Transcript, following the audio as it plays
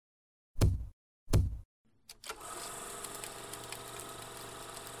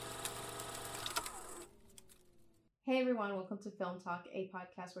Hey everyone, welcome to Film Talk, a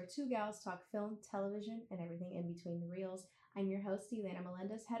podcast where two gals talk film, television, and everything in between the reels. I'm your host, Elena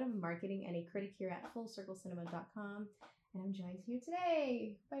Melendez, head of marketing and a critic here at FullCircleCinema.com. And I'm joined here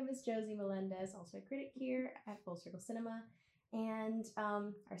today by Miss Josie Melendez, also a critic here at Full Circle Cinema. And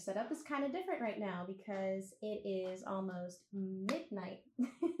our setup is kind of different right now because it is almost midnight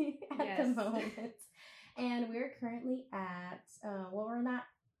at the moment. And we're currently at, we're not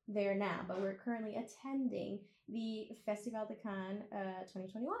there now, but we're currently attending the Festival de Cannes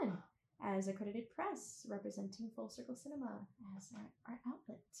 2021 as accredited press representing Full Circle Cinema as our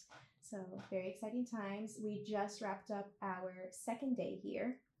outlet. So very exciting times. We just wrapped up our second day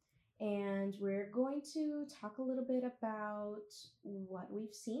here, and we're going to talk a little bit about what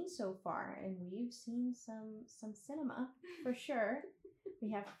we've seen so far. And we've seen some cinema for sure.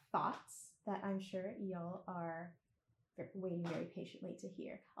 We have thoughts that I'm sure y'all are waiting very patiently to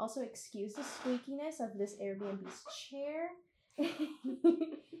hear. Also, excuse the squeakiness of this Airbnb's chair.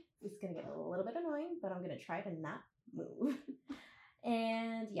 It's gonna get a little bit annoying, but I'm gonna try to not move.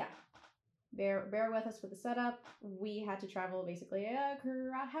 And yeah, bear with us with the setup. We had to travel basically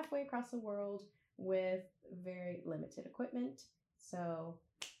halfway across the world with very limited equipment, so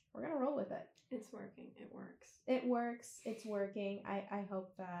we're gonna roll with it. It's working. It works. It works. It's working. I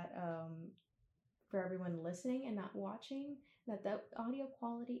hope that for everyone listening and not watching, that the audio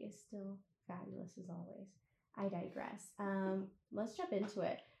quality is still fabulous as always. I digress. Let's jump into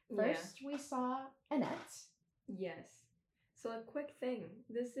it. First, we saw Annette. Yes. So a quick thing.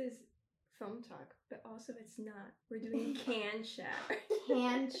 This is film talk, but also it's not. We're doing can chat.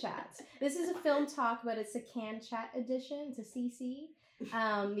 Can chat. This is a film talk, but it's a can chat edition. It's a CC.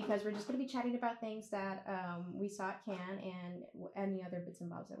 Because we're just going to be chatting about things that we saw at Cannes and any other bits and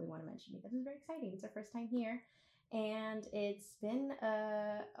bobs that we want to mention, because it's very exciting. It's our first time here, and it's been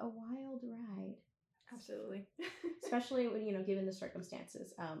a wild ride. Absolutely. Especially when, given the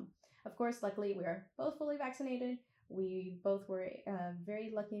circumstances. Of course, luckily, we are both fully vaccinated. We both were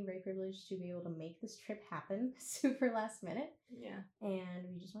very lucky and very privileged to be able to make this trip happen super last minute. Yeah. And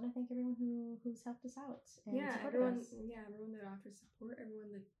we just want to thank everyone who's helped us out. And everyone us. Everyone that offered support,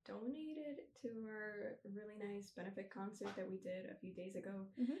 everyone that donated to our really nice benefit concert that we did a few days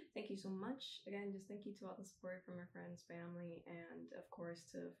ago. Mm-hmm. Thank you so much. Again, just thank you to all the support from our friends, family, and of course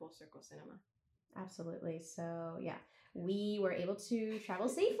to Full Circle Cinema. Absolutely. So yeah, we were able to travel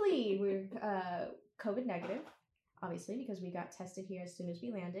safely. We're COVID negative, obviously, because we got tested here as soon as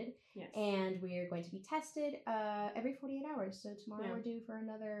we landed. Yes. And we're going to be tested every 48 hours. So tomorrow we're due for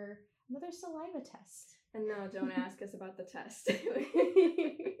another saliva test. And no, don't ask us about the test.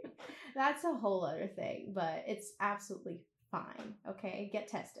 That's a whole other thing, but it's absolutely fine. Okay, get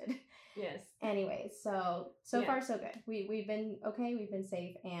tested. Yes. Anyways, so far so good. We've been okay. We've been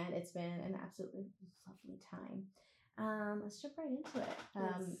safe, and it's been an absolutely lovely time. Let's jump right into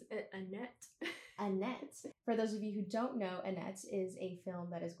it. Annette. For those of you who don't know, Annette is a film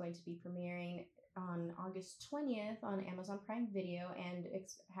that is going to be premiering on August 20th on Amazon Prime Video, and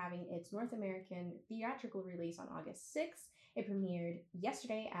it's having its North American theatrical release on August 6th. It premiered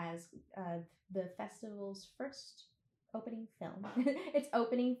yesterday as the festival's first opening film. Its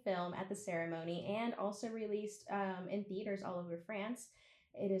opening film at the ceremony, and also released in theaters all over France.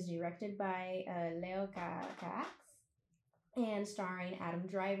 It is directed by Leo Carax and starring Adam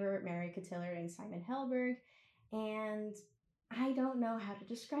Driver, Mary Cotillard, and Simon Helberg. And I don't know how to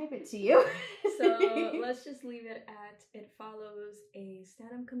describe it to you. So let's just leave it at, it follows a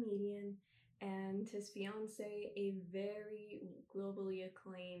stand-up comedian and his fiance, a very globally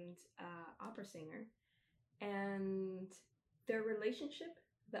acclaimed opera singer. And their relationship,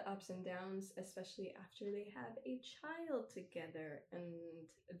 the ups and downs, especially after they have a child together,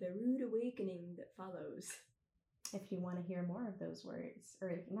 and the rude awakening that follows. If you want to hear more of those words,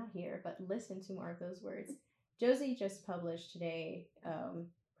 or not hear, but listen to more of those words, Josie just published today,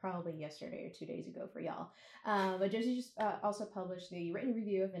 probably yesterday or 2 days ago for y'all. But Josie just also published the written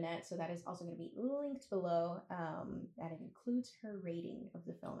review of Annette, so that is also going to be linked below. That includes her rating of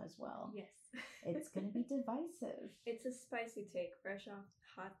the film as well. Yes. It's going to be divisive. It's a spicy take, fresh off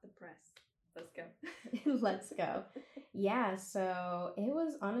hot the press. Let's go. Let's go. Yeah, so it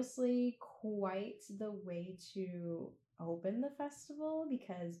was honestly quite the way to open the festival,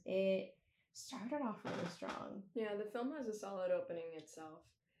 because it started off really strong. Yeah, the film has a solid opening itself,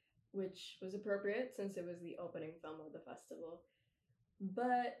 which was appropriate since it was the opening film of the festival.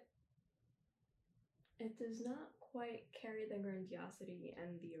 But it does not quite carry the grandiosity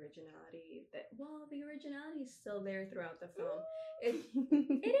and the originality the originality is still there throughout the film. It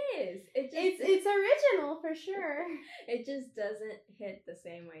is. It's original for sure. It just doesn't hit the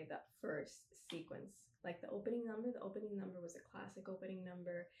same way that first sequence like the opening number. The opening number was a classic opening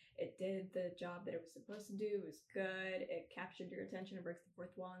number. It did the job that it was supposed to do. It was good. It captured your attention. It breaks the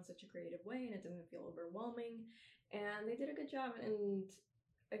fourth wall in such a creative way, and it doesn't feel overwhelming. And they did a good job. And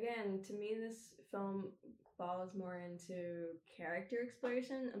again, to me, this film falls more into character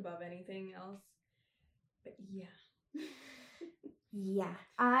exploration above anything else. But yeah. Yeah,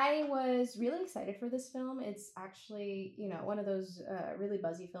 I was really excited for this film. It's actually, one of those really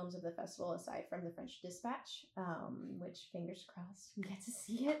buzzy films of the festival, aside from The French Dispatch, which, fingers crossed, we get to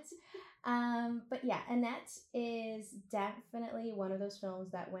see it. But yeah, Annette is definitely one of those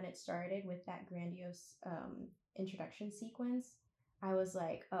films that when it started with that grandiose introduction sequence, I was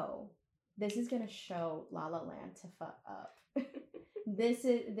like, oh, this is going to show La La Land to fuck up. This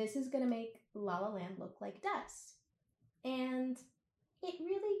is going to make La La Land look like dust. And it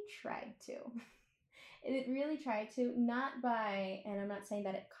really tried to. It really tried to, not by, and I'm not saying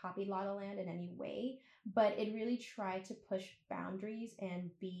that it copied La La Land in any way, but it really tried to push boundaries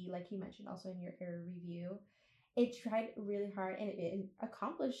and be, like you mentioned also in your review, it tried really hard and it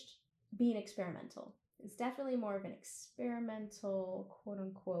accomplished being experimental. It's definitely more of an experimental, quote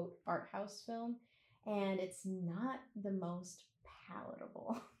unquote, art house film, and it's not the most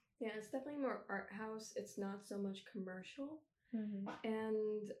palatable. Yeah, it's definitely more art house. It's not so much commercial. Mm-hmm.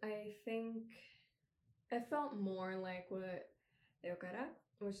 And I think it felt more like what Leokara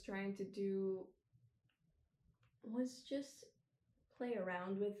was trying to do was just play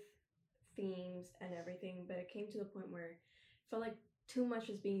around with themes and everything, but it came to the point where it felt like too much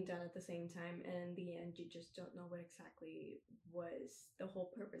was being done at the same time, and in the end you just don't know what exactly was the whole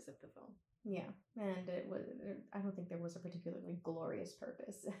purpose of the film. Yeah, and I don't think there was a particularly glorious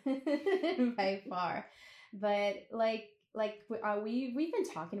purpose by far, but we've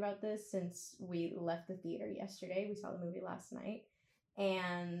been talking about this since we left the theater yesterday. We saw the movie last night,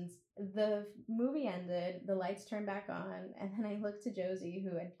 and the movie ended, the lights turned back on, and then I looked to Josie,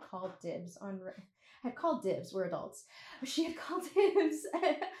 who had called dibs we're adults, she had called dibs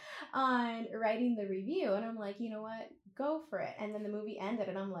on writing the review, and I'm like, you know what, go for it. And then the movie ended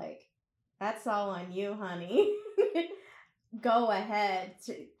and I'm like, that's all on you, honey. Go ahead,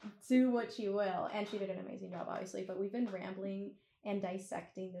 do what you will. And she did an amazing job, obviously. But we've been rambling and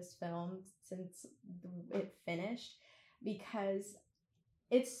dissecting this film since it finished because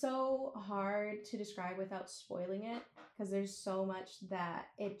it's so hard to describe without spoiling it, because there's so much that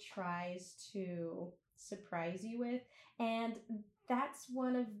it tries to surprise you with. And that's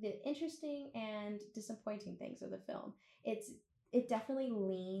one of the interesting and disappointing things of the film. It definitely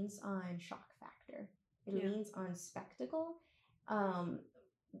leans on shock factor. It leans on spectacle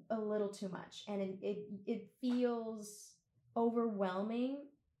a little too much. And it feels overwhelming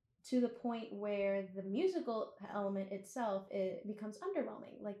to the point where the musical element itself, it becomes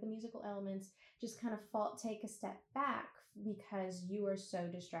underwhelming. Like the musical elements just kind of take a step back because you are so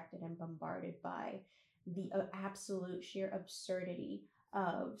distracted and bombarded by the absolute sheer absurdity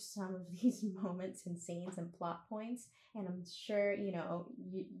of some of these moments and scenes and plot points. And I'm sure,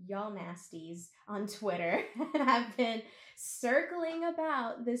 y'all nasties on Twitter have been circling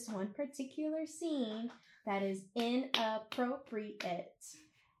about this one particular scene that is inappropriate.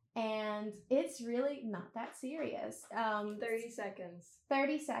 And it's really not that serious. 30 seconds.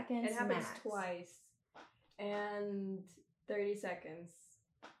 30 seconds. It happens max. twice. And 30 seconds.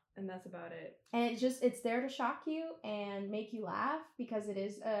 And that's about it. And it's there to shock you and make you laugh because it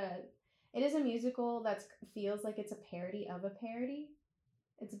is a musical that feels like it's a parody of a parody.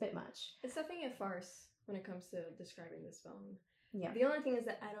 It's a bit much. It's definitely a farce when it comes to describing this film. Yeah. The only thing is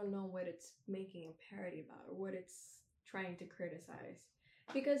that I don't know what it's making a parody about or what it's trying to criticize.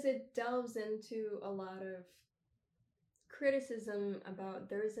 Because it delves into a lot of criticism about,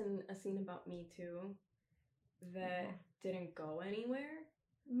 there isn't a scene about Me Too that didn't go anywhere.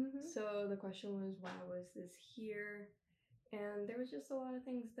 Mm-hmm. So the question was, why was this here? And there was just a lot of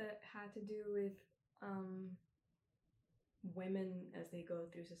things that had to do with women as they go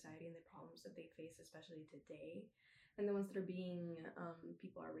through society and the problems that they face, especially today. And the ones that are being,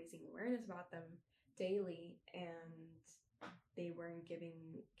 people are raising awareness about them daily, and they weren't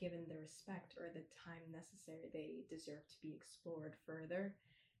given the respect or the time necessary they deserve to be explored further.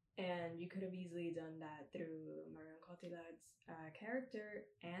 And you could have easily done that through Marion Cotillard's character,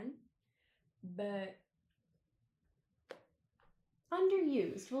 Anne, but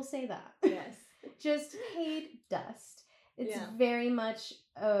underused, we'll say that. Yes. Just paid dust. It's very much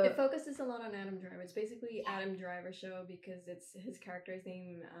it focuses a lot on Adam Driver. It's basically Adam Driver show because it's his character's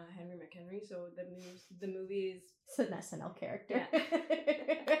name, Henry McHenry. So the movie is it's an SNL character.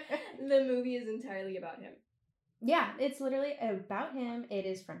 Yeah. The movie is entirely about him. Yeah, it's literally about him. It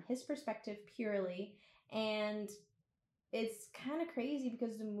is from his perspective purely, And it's kind of crazy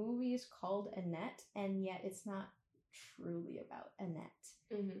because the movie is called Annette, and yet it's not truly about Annette.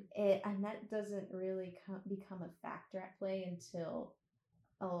 Annette doesn't really become a factor at play until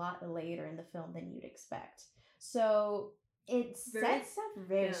a lot later in the film than you'd expect. So it sets up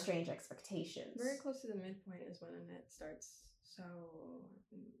very strange expectations. Very close to the midpoint is when Annette starts. So,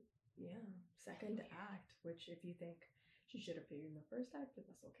 yeah, second act, which if you think she should have appeared in the first act, but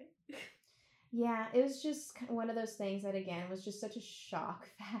that's okay. Yeah, it was just one of those things that, again, was just such a shock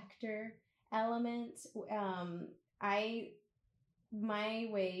factor element. My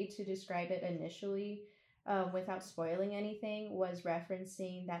way to describe it initially, without spoiling anything, was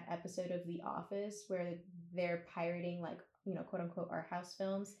referencing that episode of The Office where they're pirating, like, you know, quote unquote art house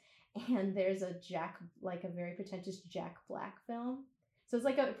films, and there's a very pretentious Jack Black film. So it's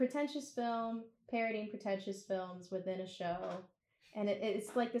like a pretentious film parodying pretentious films within a show. And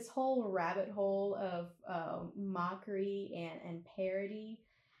it's like this whole rabbit hole of mockery and parody.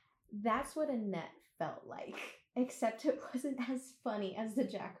 That's what Annette felt like, except it wasn't as funny as the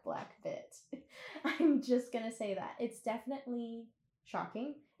Jack Black bit. I'm just going to say that. It's definitely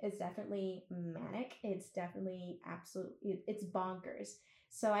shocking. It's definitely manic. It's definitely it's bonkers.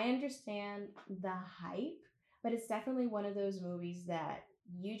 So I understand the hype, but it's definitely one of those movies that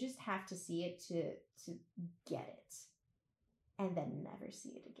you just have to see it to get it. And then never see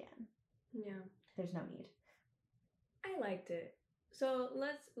it again. Yeah. There's no need. I liked it. So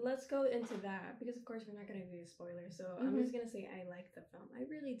let's go into that, because of course we're not gonna do spoilers. So I'm just gonna say I liked the film. I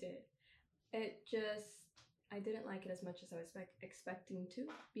really did. I didn't like it as much as I was expecting to,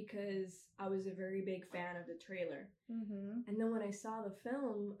 because I was a very big fan of the trailer. And then when I saw the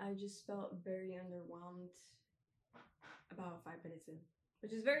film, I just felt very underwhelmed about 5 minutes in,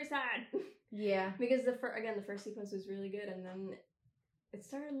 which is very sad. Yeah. Because the first sequence was really good, and then it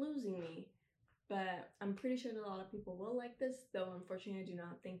started losing me. But I'm pretty sure that a lot of people will like this, though unfortunately I do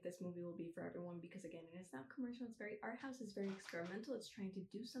not think this movie will be for everyone, because again, it's not commercial, it's very art house, it's very experimental, it's trying to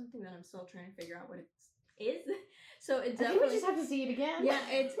do something that I'm still trying to figure out what it is. So it definitely, I think we just have to see it again. Yeah,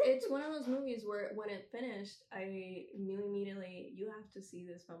 it's one of those movies where when it finished, I knew immediately you have to see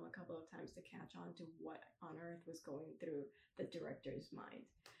this film a couple of times to catch on to what on earth was going through the director's mind.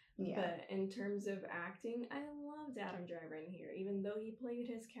 Yeah. But in terms of acting, I loved Adam Driver in here, even though he played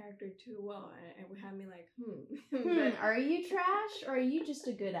his character too well. It would have me like, But, are you trash or are you just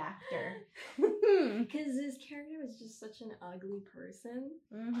a good actor? Because his character was just such an ugly person.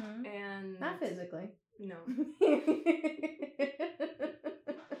 And not physically. No.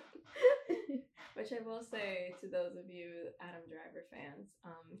 Which I will say to those of you Adam Driver fans,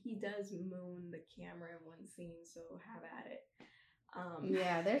 he does moon the camera in one scene, so have at it.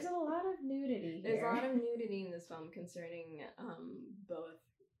 Yeah, there's a lot of nudity here. There's a lot of nudity in this film concerning both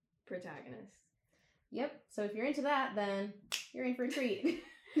protagonists. Yep. So if you're into that, then you're in for a treat.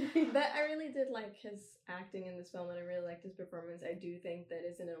 But I really did like his acting in this film, and I really liked his performance. I do think that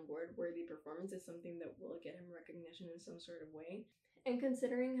is an award-worthy performance. It's something that will get him recognition in some sort of way. And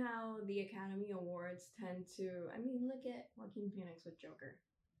considering how the Academy Awards tend to, I mean, look at Joaquin Phoenix with Joker.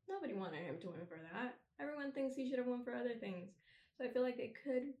 Nobody wanted him to win for that. Everyone thinks he should have won for other things. So I feel like it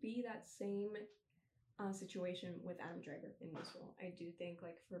could be that same situation with Adam Driver in this role. I do think,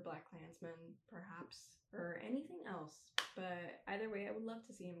 like, for BlacKkKlansman, perhaps, or anything else. But either way, I would love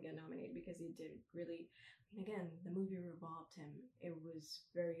to see him get nominated, because he did really, I mean, again, the movie revolved him. It was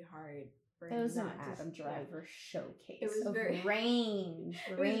very hard for him. It was an Adam Driver showcase. It was very range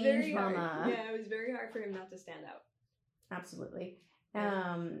mama. Yeah, it was very hard for him not to stand out. Absolutely.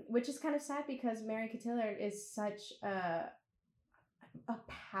 Which is kind of sad, because Mary Cotillard is such a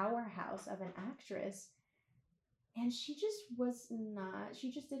powerhouse of an actress, and she just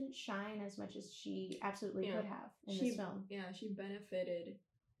didn't shine as much as she absolutely could have in this film. Yeah, she benefited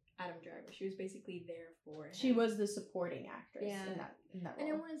Adam Driver. She was basically there for him. She was the supporting actress in that role.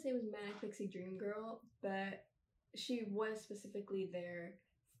 And I want to say it was Manic Pixie Dream Girl, but she was specifically there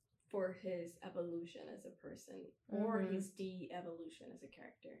for his evolution as a person, or his de-evolution as a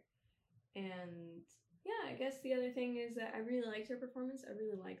character. And yeah, I guess the other thing is that I really liked her performance. I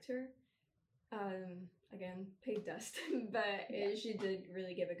really liked her. Again, paid dust, but she did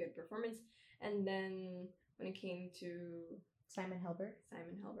really give a good performance. And then when it came to Simon Helberg, I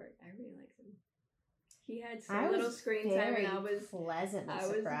really liked him. He had so little screen time, and I was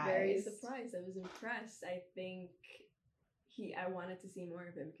very surprised. I was impressed. I think I wanted to see more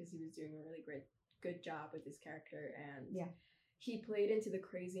of him, because he was doing a really good job with his character, and he played into the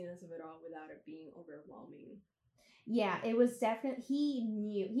craziness of it all without it being overwhelming. Yeah, it was definitely,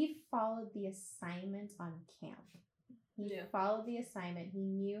 he followed the assignment on camp. He followed the assignment. He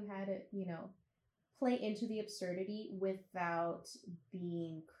knew how to, play into the absurdity without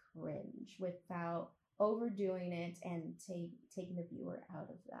being cringe, without overdoing it and taking the viewer out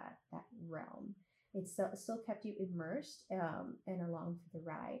of that realm. It still kept you immersed and along for the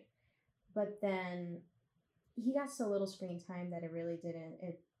ride. But then he got so little screen time that it really didn't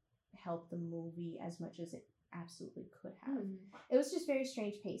help the movie as much as it absolutely could have. It was just very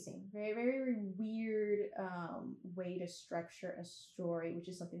strange pacing, very, very weird way to structure a story, which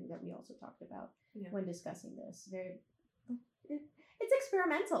is something that we also talked about when discussing this. It's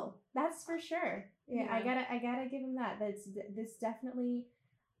experimental, that's for sure. Yeah, I gotta give him that. This definitely,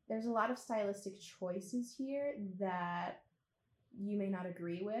 there's a lot of stylistic choices here that you may not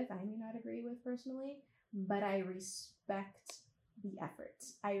agree with. I may not agree with personally, but I respect the effort.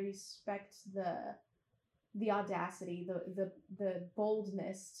 I respect the audacity, the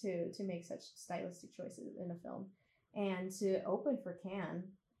boldness to make such stylistic choices in a film, and to open for Cannes.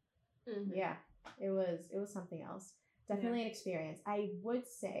 Yeah, it was something else. Definitely an experience. I would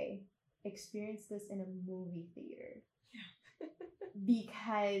say experience this in a movie theater.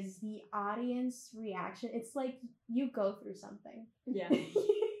 Because the audience reaction, it's like you go through something. Yeah.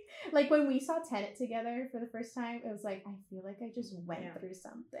 Like when we saw Tenet together for the first time, it was like, I feel like I just went through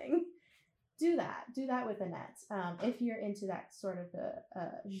something. Do that with Annette. If you're into that sort of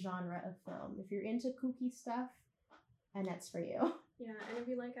a genre of film, if you're into kooky stuff, Annette's for you. Yeah, and if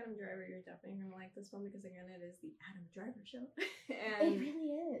you like Adam Driver, you're definitely gonna like this one because again, it is the Adam Driver show. And it really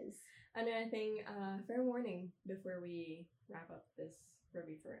is. Another thing, fair warning before we wrap up this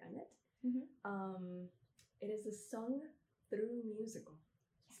review for Annette. It is a sung-through musical.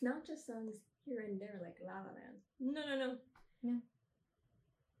 It's not just songs here and there like La La Land. No. Yeah.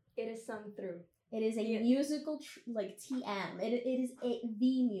 It is sung through. It is a musical, like TM. It is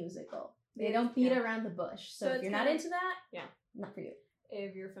the musical. They don't beat around the bush. So if you're not into that, not for you.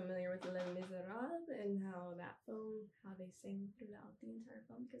 If you're familiar with Les Miserables and how that film, how they sing throughout the entire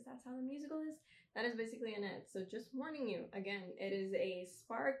film, because that's how the musical is, that is basically Annette. So just warning you, again, it is a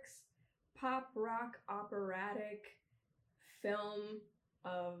Sparks pop rock operatic film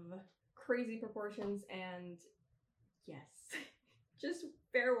of crazy proportions, and yes, just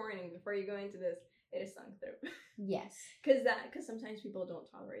fair warning before you go into this, it is sung through. Yes. Because sometimes people don't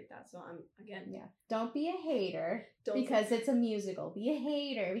tolerate that. So I'm, again. Yeah. Don't be a hater because it's a musical. Be a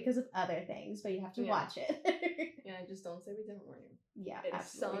hater because of other things, but you have to watch it. Just don't say we didn't warn you. Yeah, it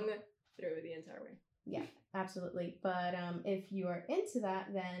absolutely. Is sung through the entire way. Yeah, absolutely. But if you are into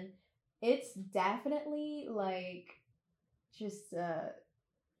that, then it's definitely like just a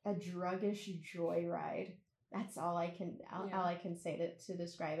druggish joyride. That's all I can say to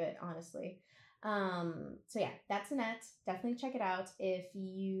describe it, honestly. So yeah, that's Annette. Definitely check it out. If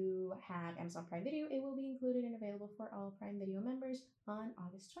you have Amazon Prime Video, it will be included and available for all Prime Video members on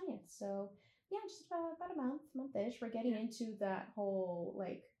August 20th. So yeah, just about a month-ish. We're getting into that whole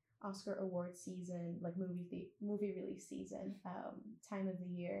like Oscar award season, like movie release season, time of the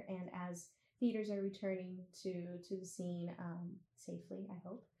year. And as theaters are returning to the scene safely, I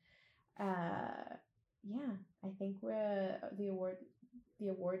hope. Yeah, I think the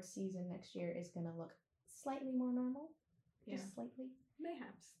award season next year is going to look slightly more normal. Just slightly.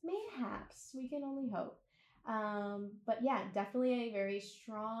 Mayhaps. We can only hope. But yeah, definitely a very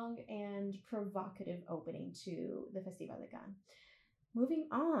strong and provocative opening to the Festival de Cannes. Moving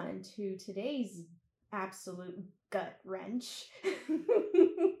on to today's absolute gut wrench.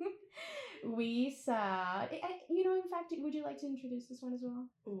 We saw, in fact, would you like to introduce this one as well?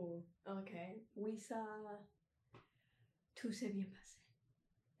 Oh, okay. We saw Tout s'est bien passé.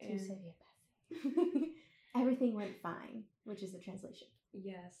 Tout s'est bien passé. Everything went fine, which is the translation.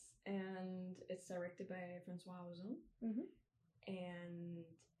 Yes, and it's directed by François Ozon. And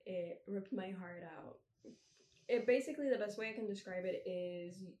it ripped my heart out. It basically, the best way I can describe it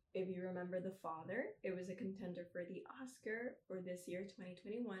is, if you remember The Father, it was a contender for the Oscar for this year,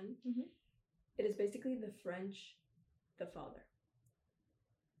 2021. It is basically the French The Father.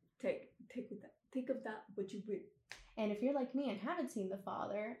 Think of that what you will. And if you're like me and haven't seen The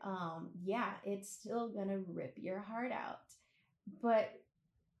Father, it's still gonna rip your heart out, but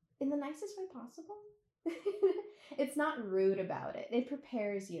in the nicest way possible. It's not rude about it. It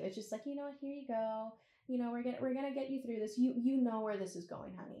prepares you. It's just like, here you go. We're gonna get you through this. You know where this is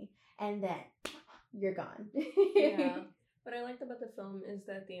going, honey. And then you're gone. Yeah. What I liked about the film is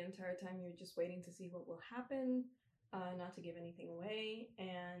that the entire time you're just waiting to see what will happen, not to give anything away,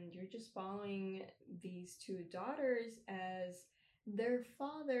 and you're just following these two daughters as their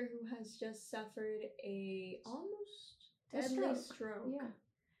father, who has just suffered a almost deadly stroke.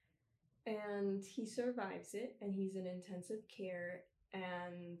 Yeah. And he survives it, and he's in intensive care,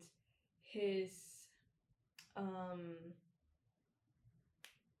 and his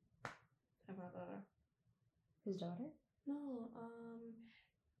His daughter? No,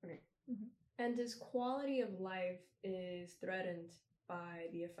 okay. Mm-hmm. And his quality of life is threatened by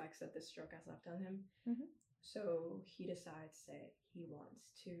the effects that the stroke has left on him. Mm-hmm. So he decides that he wants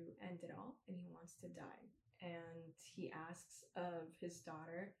to end it all and he wants to die. And he asks of his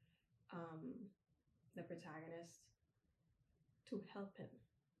daughter, the protagonist, to help him.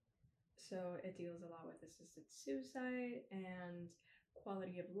 So it deals a lot with assisted suicide and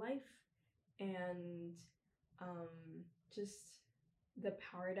quality of life and just the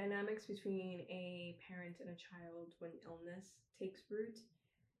power dynamics between a parent and a child when illness takes root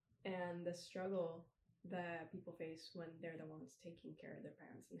and the struggle that people face when they're the ones taking care of their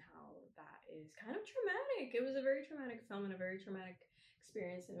parents and how that is kind of traumatic. It was a very traumatic film and a very traumatic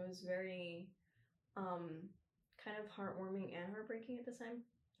experience, and it was very kind of heartwarming and heartbreaking at the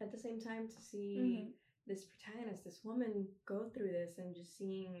same time to see this protagonist, this woman, go through this and just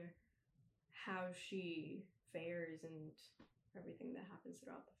seeing how she fares and everything that happens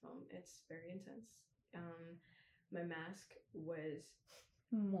throughout the film. It's very intense. My mask was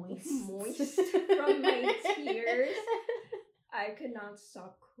moist from my tears. I could not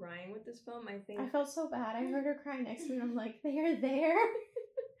stop crying with this film. I felt so bad. I heard her crying next to me and I'm like, they are there.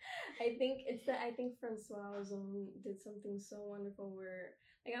 I think Francois Ozon did something so wonderful where,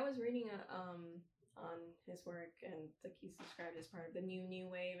 like, I was reading on his work and like he's described as part of the new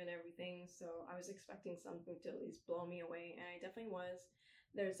wave and everything, so I was expecting something to at least blow me away, and I definitely was.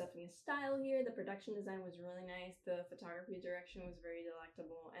 There's definitely a style here. The production design was really nice. The photography direction was very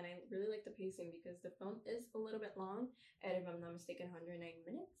delectable, and I really like the pacing because the film is a little bit long, and if I'm not mistaken, 109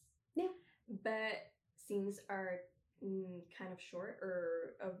 minutes. Yeah. But scenes are kind of short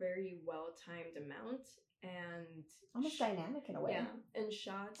or a very well-timed amount, and almost dynamic in a way. Yeah, and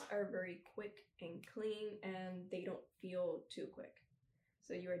shots are very quick and clean, and they don't feel too quick.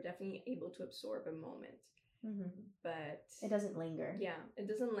 So you are definitely able to absorb a moment. Mm-hmm. But it doesn't linger. Yeah, it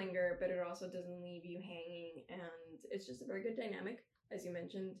doesn't linger, but it also doesn't leave you hanging, and it's just a very good dynamic, as you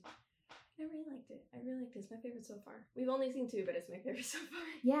mentioned. I really liked it. It's my favorite so far. We've only seen 2, but it's my favorite so far.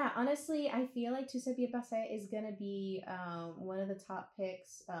 Yeah, honestly, I feel like Tout ça bien passé is gonna be one of the top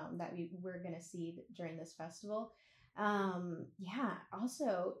picks that we're gonna see during this festival. Yeah.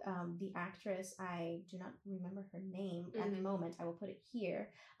 Also, the actress, I do not remember her name at the moment. I will put it here.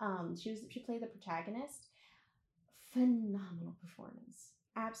 She played the protagonist. Phenomenal performance.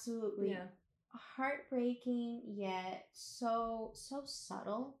 Absolutely. Yeah. Heartbreaking yet so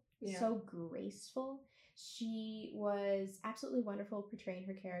subtle. Yeah. So graceful. She was absolutely wonderful portraying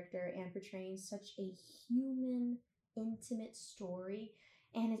her character and portraying such a human, intimate story.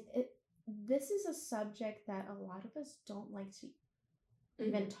 And this is a subject that a lot of us don't like to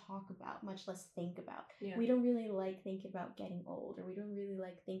even talk about, much less think about. Yeah. We don't really like thinking about getting old, or we don't really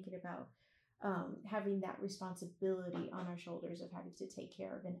like thinking about having that responsibility on our shoulders of having to take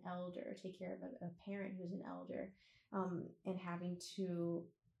care of an elder, take care of a parent who's an elder, and having to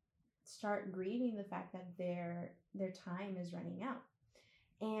start grieving the fact that their time is running out.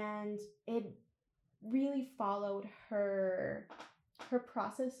 And it really followed her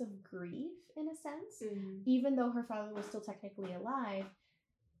process of grief in a sense, even though her father was still technically alive.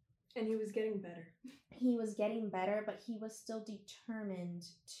 And he was getting better. He was getting better, but he was still determined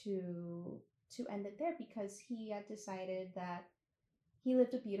to end it there because he had decided that he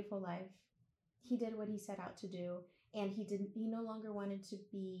lived a beautiful life. He did what he set out to do, and he no longer wanted to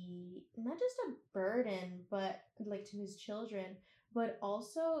be not just a burden, but like to his children, but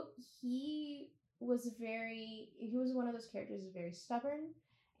also he was one of those characters who's very stubborn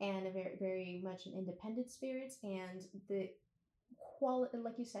and a very, very much an independent spirit, and the quality,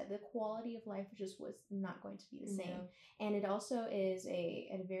 like you said, the quality of life just was not going to be the same. And it also is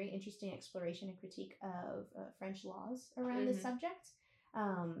a very interesting exploration and critique of French laws around this subject,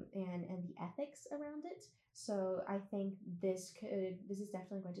 and the ethics around it. So I think this is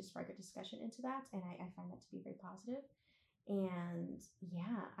definitely going to spark a discussion into that, and I find that to be very positive. And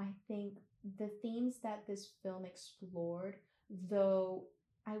yeah, I think the themes that this film explored, though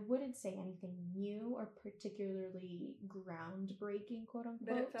I wouldn't say anything new or particularly groundbreaking, quote unquote.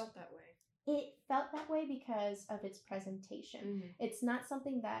 But it felt that way. It felt that way because of its presentation. It's not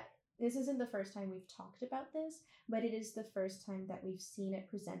something that, this isn't the first time we've talked about this, but it is the first time that we've seen it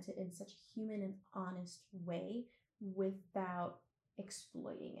presented in such a human and honest way without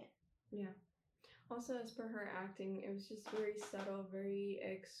exploiting it. Yeah. Also, as per her acting, it was just very subtle, very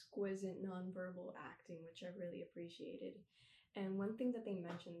exquisite nonverbal acting, which I really appreciated. And one thing that they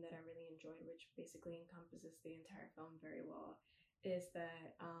mentioned that I really enjoyed, which basically encompasses the entire film very well, is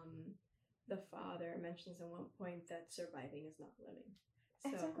that the father mentions at one point that surviving is not living.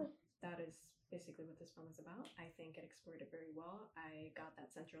 So Exactly. that is basically what this film is about. I think it explored it very well. I got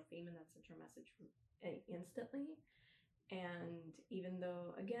that central theme and that central message instantly. And even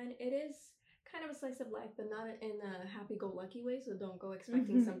though, again, it is kind of a slice of life, but not in a happy-go-lucky way, so don't go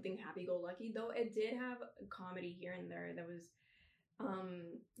expecting something happy-go-lucky, though it did have a comedy here and there that was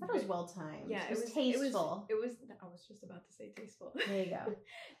that was well timed. Yeah, it was tasteful. It was I was just about to say tasteful. There you go.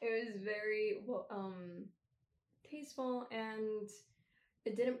 It was very well tasteful, and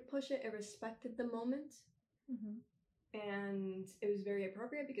it didn't push it. It respected the moment. And it was very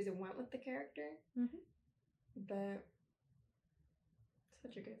appropriate because it went with the character. But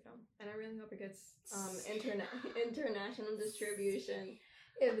such a good film, and I really hope it gets international distribution.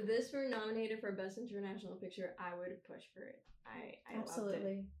 If this were nominated for Best International Picture, I would push for it. I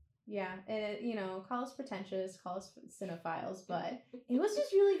absolutely loved it. Yeah, it, call us pretentious, call us cinephiles, but it was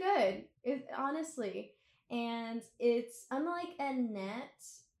just really good. It honestly, and it's unlike Annette.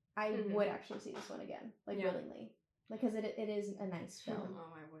 I would actually see this one again, willingly, because it is a nice film.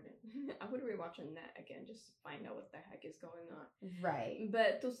 Oh, I wouldn't. I would rewatch Annette again just to find out what the heck is going on. Right.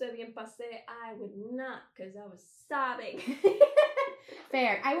 But Tu sais bien passer, I would not, because I was sobbing.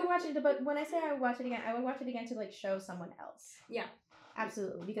 Fair. I would watch it, but when I say I would watch it again, I would watch it again to show someone else. Yeah.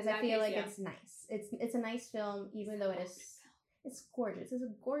 Absolutely, because I feel like it's nice. It's a nice film, even though it's gorgeous. It's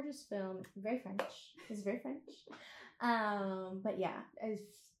a gorgeous film. Very French. It's very French. But yeah,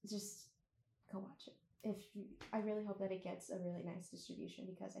 just go watch it. I really hope that it gets a really nice distribution,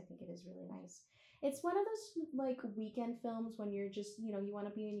 because I think it is really nice. It's one of those weekend films when you're just you want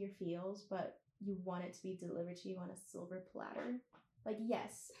to be in your feels, but you want it to be delivered to you on a silver platter.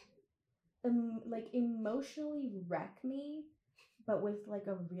 Yes, emotionally wreck me, but with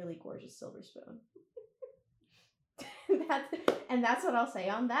a really gorgeous silver spoon. That's what I'll say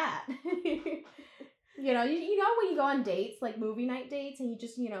on that. you know when you go on dates, movie night dates, and you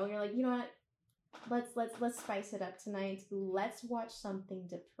just you're like, you know what, let's spice it up tonight. Let's watch something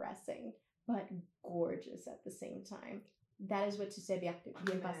depressing but gorgeous at the same time. That is what Tu sais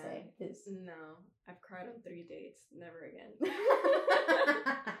bien passer is. No, I've cried on 3 dates. Never again.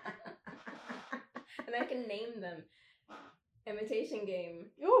 And I can name them. Imitation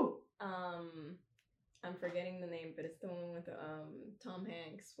Game. Ooh. I'm forgetting the name, but it's the one with Tom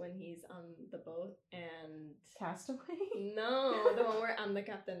Hanks when he's on the boat and Castaway. No, the one where I'm the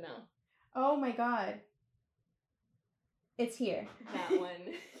captain now. Oh my god. It's Here. That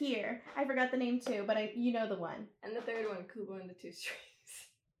one. Here. I forgot the name too, but you know the one. And the third one, Kubo and the Two Strings.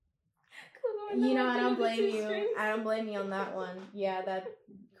 I don't blame you. I don't blame you on that one. Yeah, that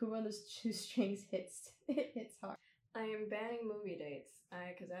Kubo and the Two Strings hits hard. I am banning movie dates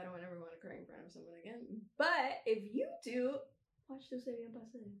because I don't ever want to cry in front of someone again. But if you do, watch Tu sais bien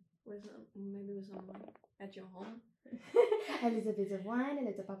passer maybe with someone at your home. A little bit of wine, a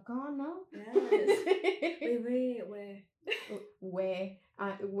little popcorn, no? Yes. Wait.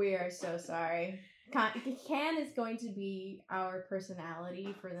 We are so sorry. Can is going to be our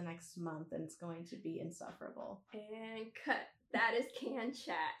personality for the next month, and it's going to be insufferable. And cut. That is Can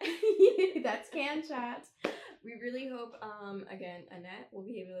Chat. That's Can Chat. We really hope, again, Annette will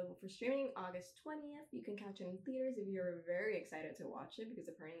be available for streaming August 20th. You can catch it in theaters if you're very excited to watch it, because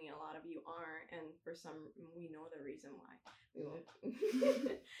apparently a lot of you are, and for some, we know the reason why. We won't.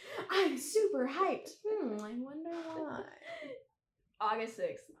 I'm super hyped. I wonder why. August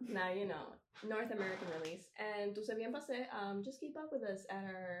 6th. Now you know. North American release. And Tu sais bien passer, just keep up with us at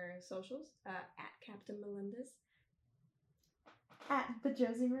our socials, at Captain Melendez. At the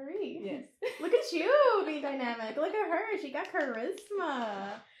Josie Marie. Yes. Look at you being dynamic. Look at her. She got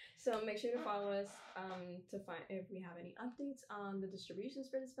charisma. So make sure to follow us to find if we have any updates on the distributions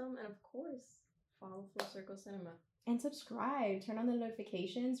for this film. And of course, follow Full Circle Cinema. And subscribe. Turn on the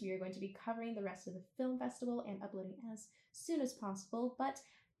notifications. We are going to be covering the rest of the film festival and uploading as soon as possible. But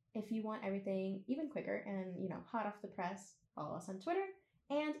if you want everything even quicker and, hot off the press, follow us on Twitter.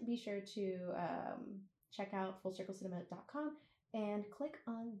 And be sure to check out fullcirclecinema.com. And click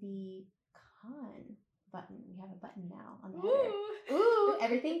on the Con button. We have a button now on the header. Ooh,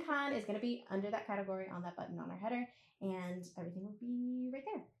 everything Con is going to be under that category on that button on our header, and everything will be right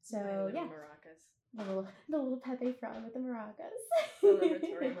there. So yeah, maracas. The little Pepe frog with the maracas.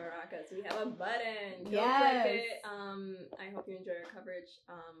 Celebratory maracas. We have a button. Go click it. I hope you enjoy our coverage.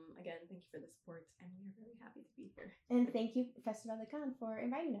 Again, thank you for the support, and we are really happy to be here. And thank you, Festival de Cannes, for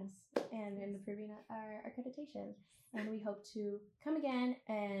inviting us and approving our accreditation. And we hope to come again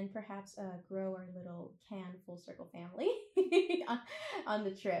and perhaps grow our little Cannes Full Circle family on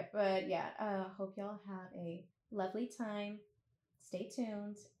the trip. But yeah, hope y'all have a lovely time. Stay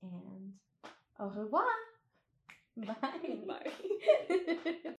tuned and au revoir. Bye.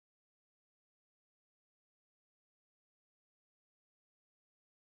 Bye.